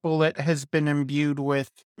bullet has been imbued with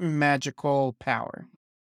magical power.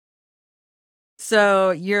 So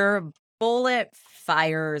your bullet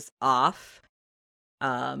fires off,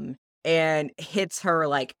 and hits her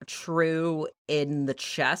like true in the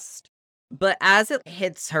chest. But as it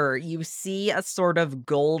hits her, you see a sort of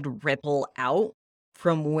gold ripple out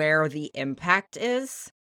from where the impact is.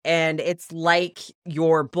 And it's like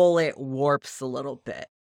your bullet warps a little bit.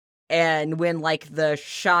 And when like the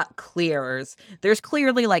shot clears, there's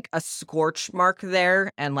clearly like a scorch mark there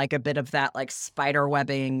and like a bit of that like spider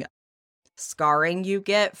webbing scarring you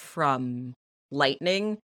get from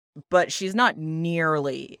lightning, but she's not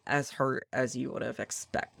nearly as hurt as you would have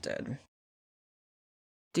expected.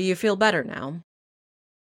 Do you feel better now?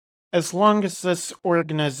 As long as this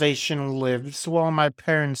organization lives while my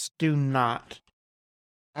parents do not,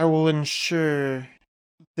 I will ensure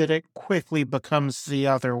that it quickly becomes the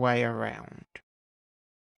other way around.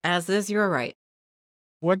 As is your right.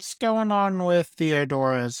 What's going on with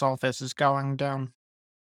Theodora as all this is going down?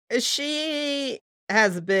 She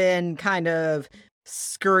has been kind of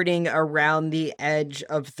skirting around the edge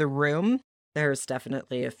of the room. There's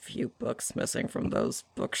definitely a few books missing from those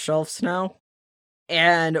bookshelves now.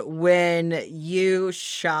 And when you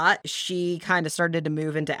shot, she kind of started to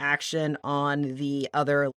move into action on the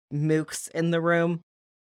other mooks in the room.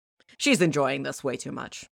 She's enjoying this way too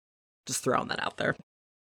much. Just throwing that out there.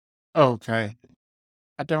 Okay.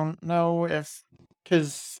 I don't know if...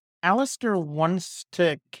 Because Alistair wants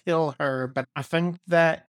to kill her, but I think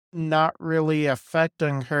that not really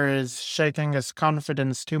affecting her is shaking his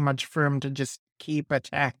confidence too much for him to just keep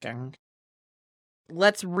attacking.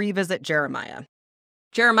 Let's revisit Jeremiah.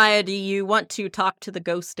 Jeremiah, do you want to talk to the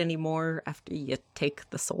ghost anymore after you take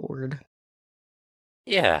the sword?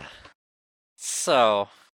 Yeah. So,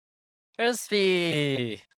 there's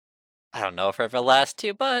the... I don't know if it ever last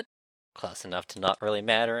 2, but close enough to not really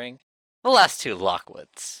mattering. The last 2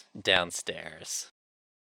 Lockwoods downstairs.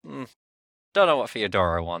 Don't know what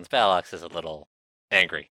Theodora wants, but Alex is a little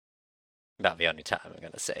angry. About the only time I'm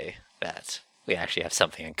gonna say that we actually have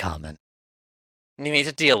something in common. And you need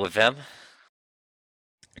to deal with them.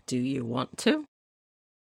 Do you want to?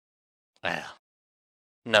 Well,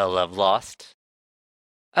 no love lost.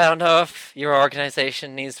 I don't know if your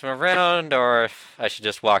organization needs them around, or if I should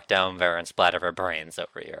just walk down there and splatter her brains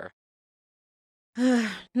over here.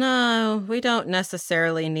 No, we don't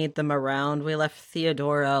necessarily need them around. We left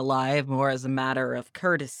Theodora alive more as a matter of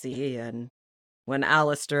courtesy, and when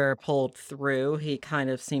Alistair pulled through, he kind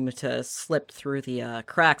of seemed to slip through the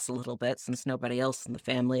cracks a little bit since nobody else in the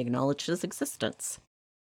family acknowledged his existence.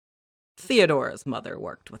 Theodora's mother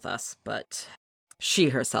worked with us, but she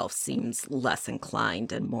herself seems less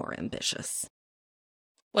inclined and more ambitious.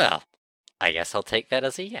 Well, I guess I'll take that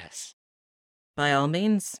as a yes. By all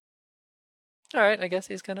means. Alright, I guess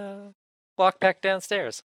he's gonna walk back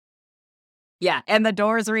downstairs. Yeah, and the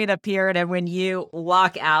doors reappeared, and when you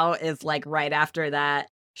walk out, is like right after that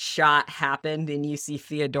shot happened, and you see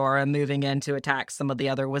Theodora moving in to attack some of the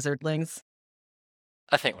other wizardlings.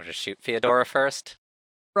 I think we'll just shoot Theodora first.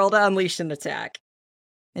 Roll to unleash an attack.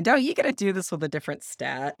 And don't you gotta do this with a different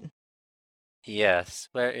stat? Yes,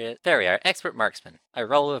 there we are. Expert marksman. I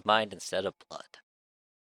roll with mind instead of blood.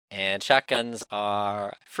 And shotguns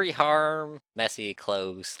are free harm, messy,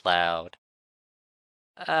 close, loud.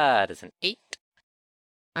 It is an 8.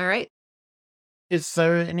 All right. Is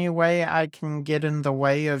there any way I can get in the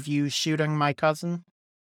way of you shooting my cousin?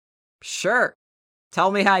 Sure.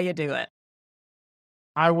 Tell me how you do it.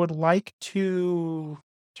 I would like to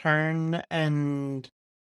turn, and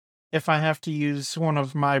if I have to use one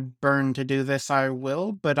of my burn to do this, I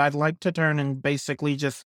will, but I'd like to turn and basically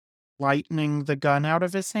just lightning the gun out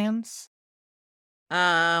of his hands.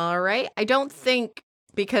 All right. I don't think,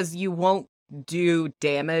 because you won't do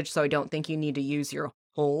damage, so I don't think you need to use your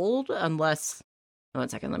hold unless... 1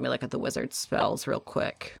 second, let me look at the wizard spells real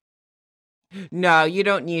quick. No, you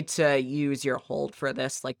don't need to use your hold for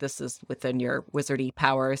this. Like, this is within your wizardy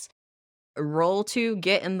powers. Roll to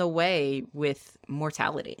get in the way with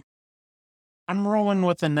mortality. I'm rolling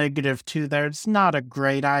with a -2 there. It's not a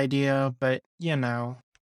great idea, but, you know.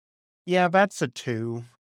 Yeah, that's a 2.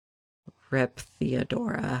 Rip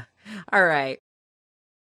Theodora. All right.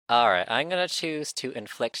 Alright, I'm gonna choose to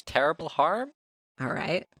inflict terrible harm. All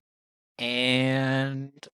right.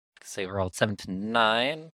 And say we rolled 7 to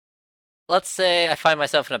 9. Let's say I find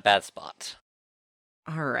myself in a bad spot.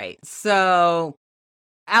 All right. So,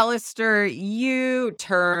 Alistair, you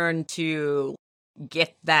turn to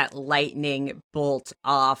get that lightning bolt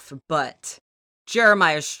off, but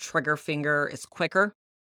Jeremiah's trigger finger is quicker.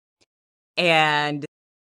 And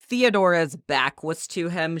Theodora's back was to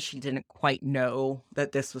him. She didn't quite know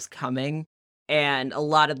that this was coming. And a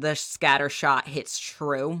lot of the scatter shot hits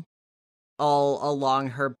true all along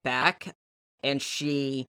her back. And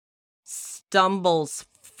she stumbles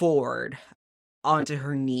forward onto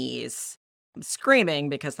her knees, screaming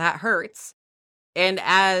because that hurts. And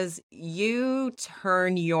as you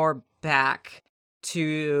turn your back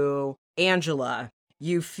to Angela,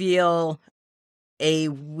 you feel a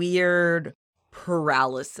weird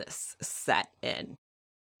paralysis set in.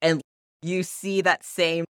 And you see that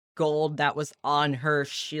same gold that was on her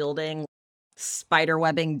shielding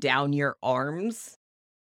spiderwebbing down your arms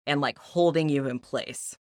and like holding you in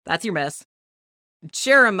place. That's your miss.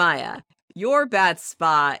 Jeremiah, your bad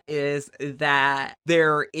spot is that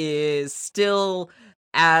there is still,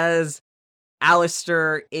 as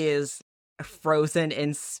Alistair is frozen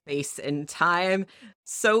in space and time,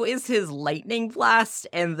 so is his lightning blast,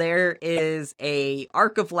 and there is a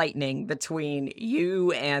arc of lightning between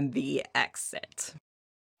you and the exit.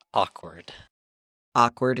 Awkward.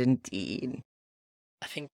 Awkward indeed. I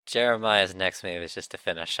think Jeremiah's next move is just to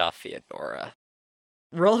finish off Theodora.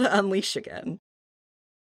 Roll to unleash again.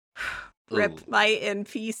 Rip Ooh. my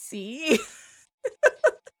NPC.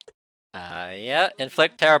 Yeah,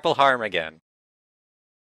 inflict terrible harm again.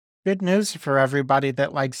 Good news for everybody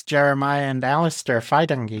that likes Jeremiah and Alistair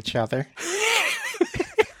fighting each other.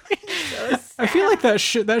 I feel like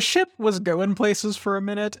that ship was going places for a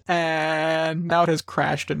minute, and now it has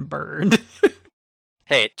crashed and burned.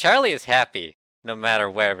 Hey, Charlie is happy no matter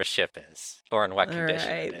where the ship is or in what All condition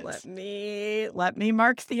right, it is. let me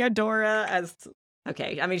mark Theodora as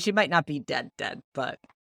okay. I mean, she might not be dead, but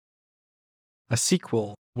A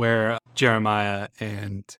sequel where Jeremiah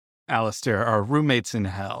and Alistair are roommates in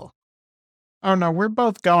hell. Oh no, we're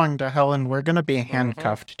both going to hell and we're gonna be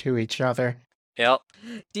handcuffed to each other. Yep.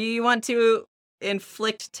 do you want to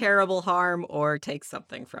inflict terrible harm or take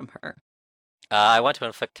something from her? I want to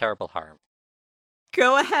inflict terrible harm.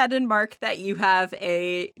 Go ahead and mark that you have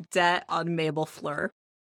a debt on Mabel Fleur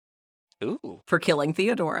Ooh. for killing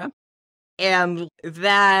Theodora. And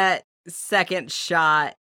that second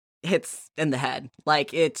shot hits in the head.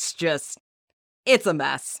 Like, it's a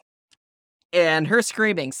mess. And her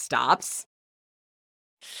screaming stops.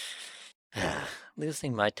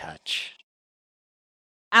 Losing my touch.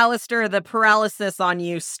 Alistair, the paralysis on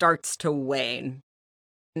you starts to wane.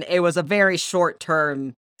 It was a very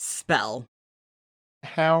short-term spell.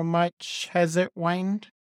 How much has it waned?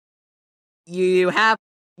 You have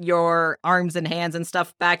your arms and hands and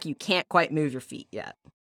stuff back. You can't quite move your feet yet.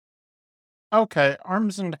 Okay,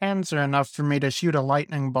 arms and hands are enough for me to shoot a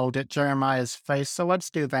lightning bolt at Jeremiah's face, so let's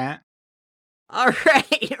do that. All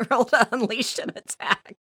right, roll to unleash an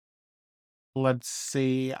attack. Let's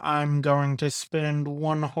see, I'm going to spend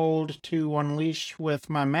one hold to unleash with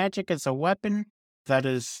my magic as a weapon. That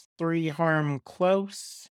is 3 harm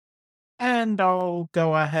close. And I'll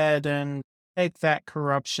go ahead and take that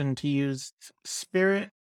corruption to use spirit.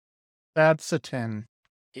 That's a 10.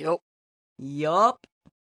 Yep. Yup.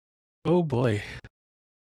 Oh boy.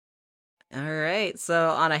 All right, so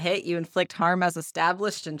on a hit, you inflict harm as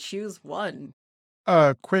established and choose one.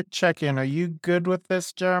 Quick check-in. Are you good with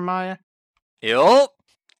this, Jeremiah? Yep.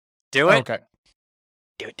 Do it. Okay.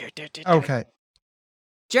 Do it. Okay.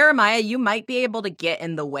 Jeremiah, you might be able to get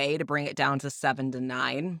in the way to bring it down to 7 to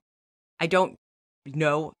 9. I don't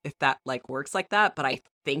know if that works like that, but I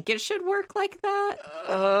think it should work like that.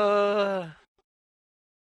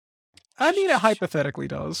 I mean, it hypothetically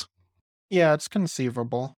does. Yeah, it's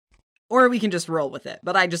conceivable. Or we can just roll with it.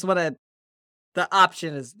 But I just want to. The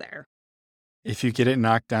option is there. If you get it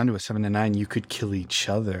knocked down to a 7 to 9, you could kill each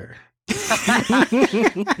other.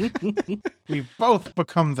 We both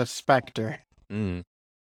become the Spectre.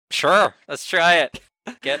 Sure. Let's try it.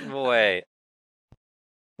 Get in the way.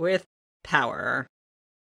 With power.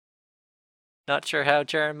 Not sure how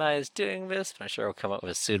Jeremiah is doing this, but I'm sure we'll come up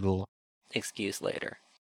with a suitable excuse later.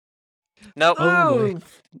 Nope. Oh, boy.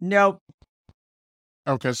 Nope.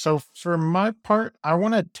 Okay, so for my part, I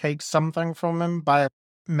want to take something from him by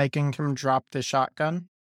making him drop the shotgun.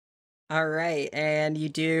 All right, and you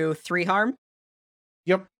do 3 harm?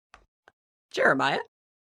 Yep. Jeremiah?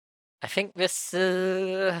 I think this,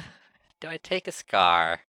 do I take a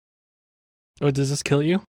scar? Oh, does this kill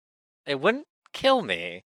you? It wouldn't kill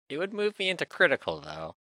me. It would move me into critical,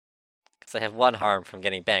 though. Because I have 1 harm from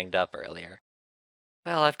getting banged up earlier.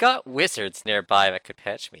 Well, I've got wizards nearby that could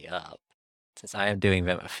patch me up, since I am doing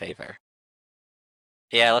them a favor.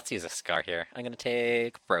 Yeah, let's use a scar here. I'm gonna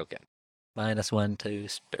take broken. -1 to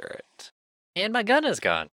spirit. And my gun is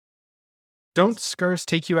gone. Don't scars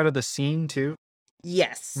take you out of the scene too?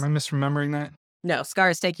 Yes. Am I misremembering that? No,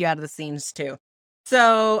 scars take you out of the scenes too.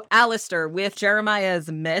 So, Alistair, with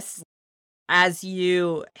Jeremiah's miss, as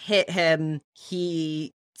you hit him,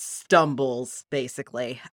 he stumbles,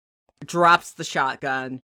 basically, drops the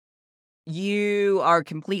shotgun. You are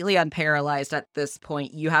completely unparalyzed at this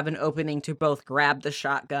point. You have an opening to both grab the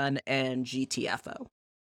shotgun and GTFO.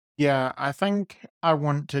 Yeah, I think I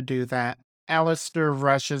want to do that. Alistair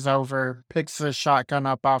rushes over, picks the shotgun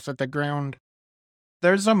up off of the ground.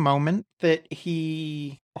 There's a moment that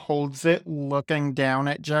he holds it looking down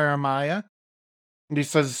at Jeremiah, and he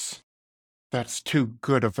says, "That's too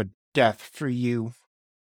good of a death for you."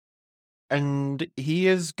 And he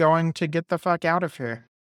is going to get the fuck out of here.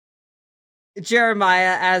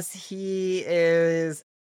 Jeremiah, as he is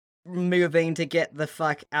moving to get the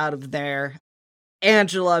fuck out of there,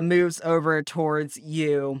 Angela moves over towards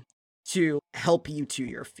you to help you to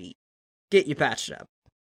your feet, get you patched up.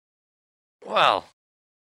 Well,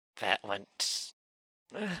 that went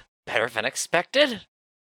better than expected.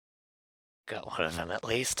 Got one of them at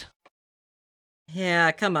least.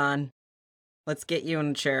 Yeah, come on. Let's get you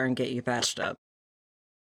in a chair and get you patched up.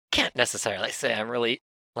 Can't necessarily say I'm really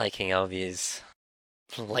liking all these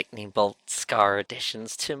lightning bolt scar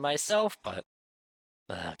additions to myself, but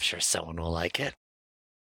I'm sure someone will like it.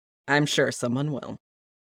 I'm sure someone will.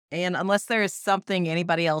 And unless there is something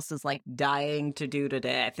anybody else is like dying to do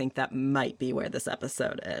today, I think that might be where this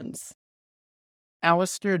episode ends.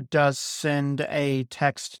 Alistair does send a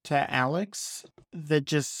text to Alex that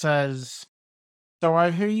just says, "So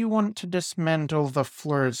I hear you want to dismantle the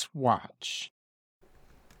Fleur's watch."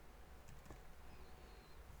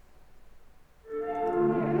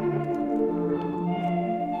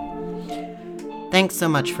 Thanks so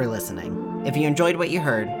much for listening. If you enjoyed what you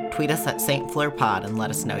heard, tweet us at St. Fleur Pod and let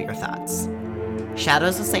us know your thoughts.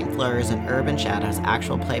 Shadows of St. Fleur is an Urban Shadows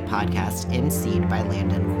actual play podcast emceed by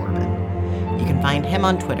Landon Corbin. You can find him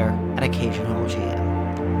on Twitter at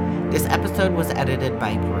OccasionalGM. This episode was edited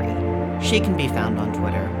by Brie. She can be found on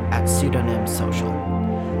Twitter at Pseudonym Social.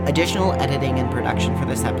 Additional editing and production for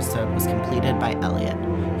this episode was completed by Elliot,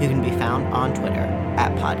 who can be found on Twitter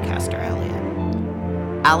at PodcasterElliot.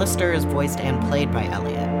 Alistair is voiced and played by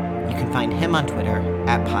Elliot. You can find him on Twitter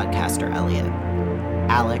at PodcasterElliot.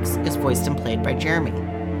 Alex is voiced and played by Jeremy.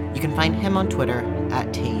 You can find him on Twitter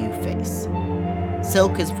at TayuFace.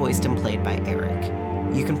 Silk is voiced and played by Eric.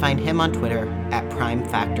 You can find him on Twitter at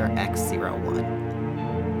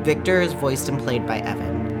PrimeFactorX01. Victor is voiced and played by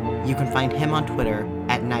Evan. You can find him on Twitter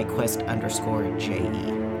at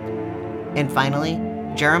Nyquist_JE. And finally,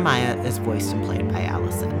 Jeremiah is voiced and played by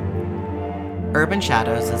Allison. Urban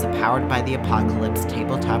Shadows is a Powered by the Apocalypse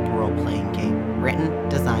tabletop role-playing game written,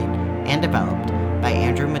 designed, and developed by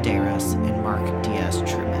Andrew Medeiros and Mark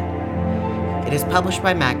Diaz-Truman. It is published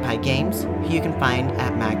by Magpie Games, who you can find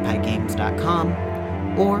at magpiegames.com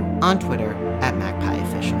or on Twitter at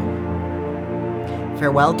magpieofficial.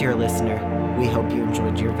 Farewell, dear listener. We hope you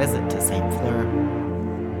enjoyed your visit to St. Fleur.